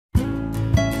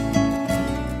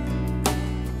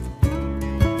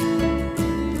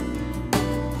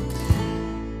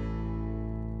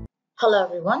Hello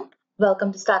everyone,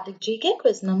 welcome to Static GK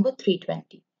quiz number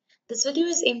 320. This video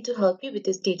is aimed to help you with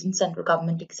your state and central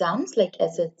government exams like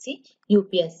SSC,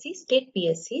 UPSC, state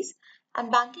PSCs,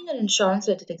 and banking and insurance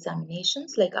related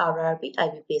examinations like RRB,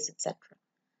 IBPS, etc.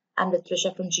 I'm with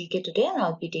Trisha from GKToday and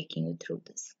I'll be taking you through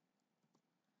this.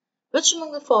 Which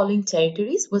among the following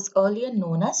territories was earlier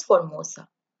known as Formosa?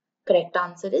 Correct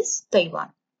answer is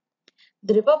Taiwan.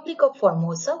 The Republic of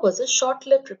Formosa was a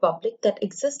short-lived republic that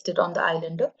existed on the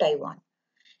island of Taiwan.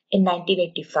 In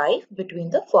 1985,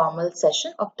 between the formal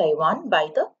cession of Taiwan by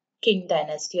the Qing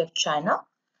dynasty of China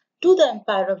to the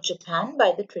Empire of Japan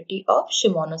by the Treaty of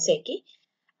Shimonoseki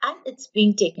and its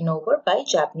being taken over by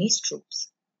Japanese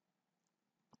troops.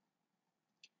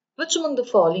 Which among the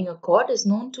following accord is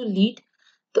known to lead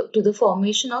to the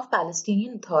formation of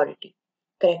Palestinian Authority?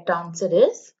 Correct answer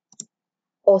is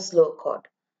Oslo Accord.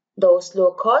 The Oslo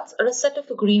Accords are a set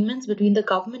of agreements between the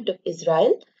government of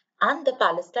Israel and the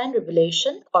Palestine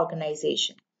Liberation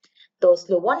Organization. The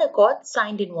Oslo I Accord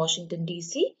signed in Washington,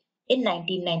 D.C. in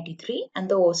 1993 and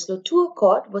the Oslo II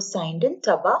Accord was signed in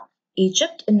Taba,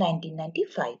 Egypt in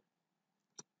 1995.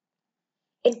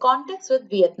 In context with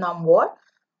Vietnam War,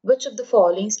 which of the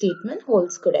following statement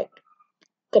holds correct?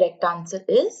 Correct answer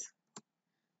is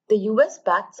the US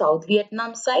backed South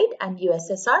Vietnam side and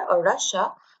USSR or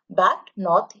Russia backed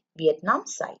North Vietnam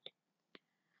side.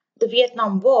 The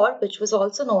Vietnam War, which was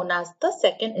also known as the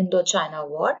Second Indochina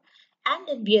War, and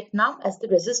in Vietnam as the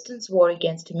Resistance War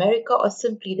against America or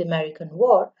simply the American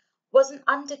War, was an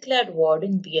undeclared war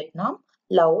in Vietnam,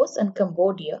 Laos and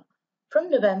Cambodia from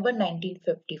November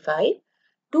 1955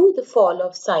 to the fall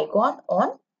of Saigon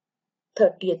on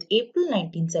 30th April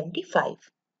 1975.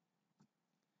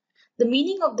 The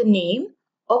meaning of the name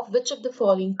of which of the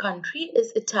following country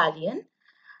is Italian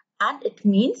and it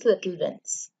means little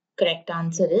winds? Correct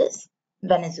answer is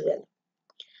Venezuela.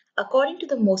 According to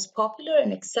the most popular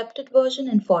and accepted version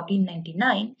in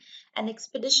 1499, an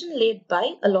expedition led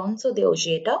by Alonso de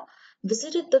Ojeda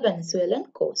visited the Venezuelan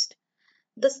coast.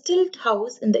 The stilt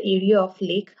house in the area of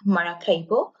Lake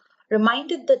Maracaibo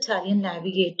reminded the Italian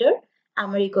navigator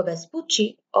Amerigo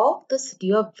Vespucci of the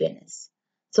city of Venice.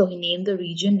 So he named the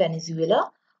region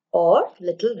Venezuela or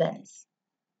Little Venice.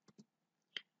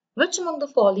 Which among the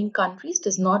following countries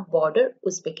does not border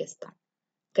Uzbekistan?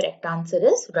 Correct answer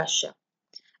is Russia.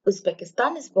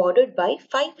 Uzbekistan is bordered by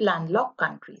 5 landlocked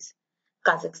countries: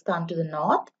 Kazakhstan to the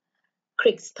north,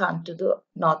 Kyrgyzstan to the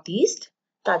northeast,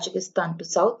 Tajikistan to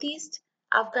southeast,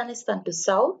 Afghanistan to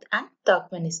south, and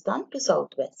Turkmenistan to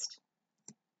southwest.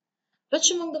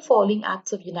 Which among the following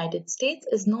acts of United States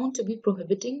is known to be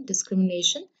prohibiting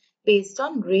discrimination based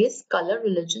on race, color,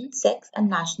 religion, sex, and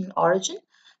national origin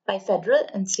by federal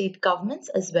and state governments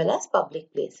as well as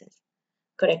public places?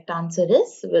 Correct answer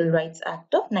is Civil Rights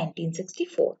Act of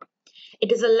 1964.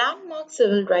 It is a landmark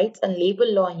civil rights and labor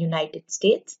law in the United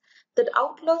States that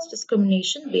outlaws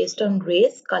discrimination based on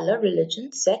race, color,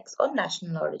 religion, sex, or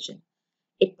national origin.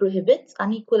 It prohibits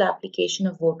unequal application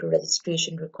of voter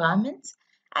registration requirements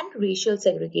and racial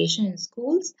segregation in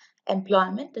schools,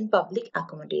 employment, and public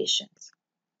accommodations.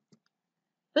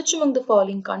 Which among the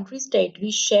following countries'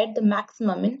 territories shared the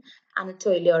maximum in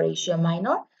Anatolia or Asia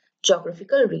Minor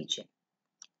geographical region?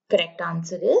 Correct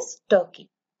answer is Turkey.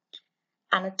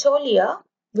 Anatolia,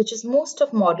 which is most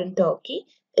of modern Turkey,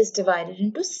 is divided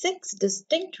into 6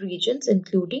 distinct regions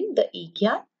including the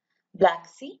Aegean, Black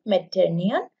Sea,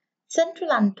 Mediterranean,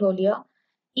 Central Anatolia,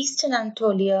 Eastern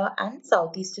Anatolia and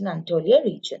Southeastern Anatolia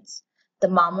regions. The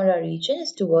Marmara region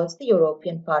is towards the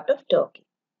European part of Turkey.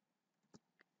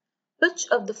 Which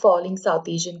of the following South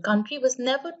Asian country was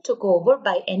never took over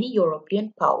by any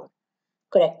European power?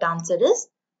 Correct answer is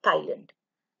Thailand.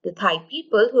 The Thai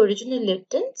people who originally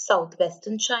lived in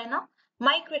southwestern China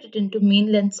migrated into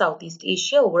mainland Southeast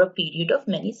Asia over a period of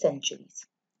many centuries.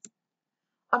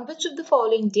 On which of the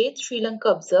following dates Sri Lanka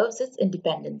observes its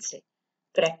Independence Day?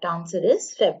 Correct answer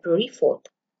is February 4th.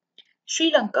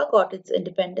 Sri Lanka got its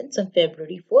independence on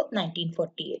February 4th,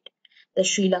 1948. The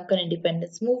Sri Lankan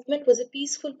independence movement was a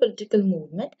peaceful political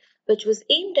movement which was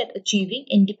aimed at achieving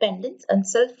independence and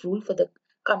self-rule for the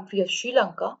country of Sri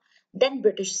Lanka, then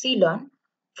British Ceylon,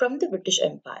 from the British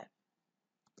Empire.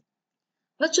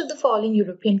 Which of the following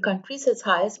European countries has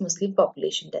highest Muslim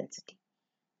population density?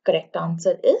 Correct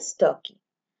answer is Turkey.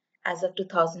 As of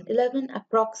 2011,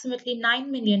 approximately 9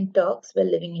 million Turks were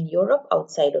living in Europe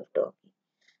outside of Turkey.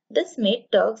 This made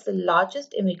Turks the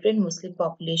largest immigrant Muslim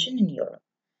population in Europe.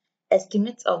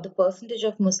 Estimates of the percentage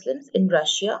of Muslims in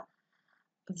Russia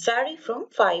vary from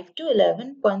 5 to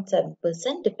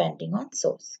 11.7% depending on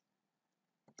source.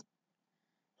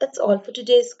 That's all for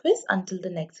today's quiz. Until the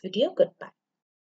next video, goodbye.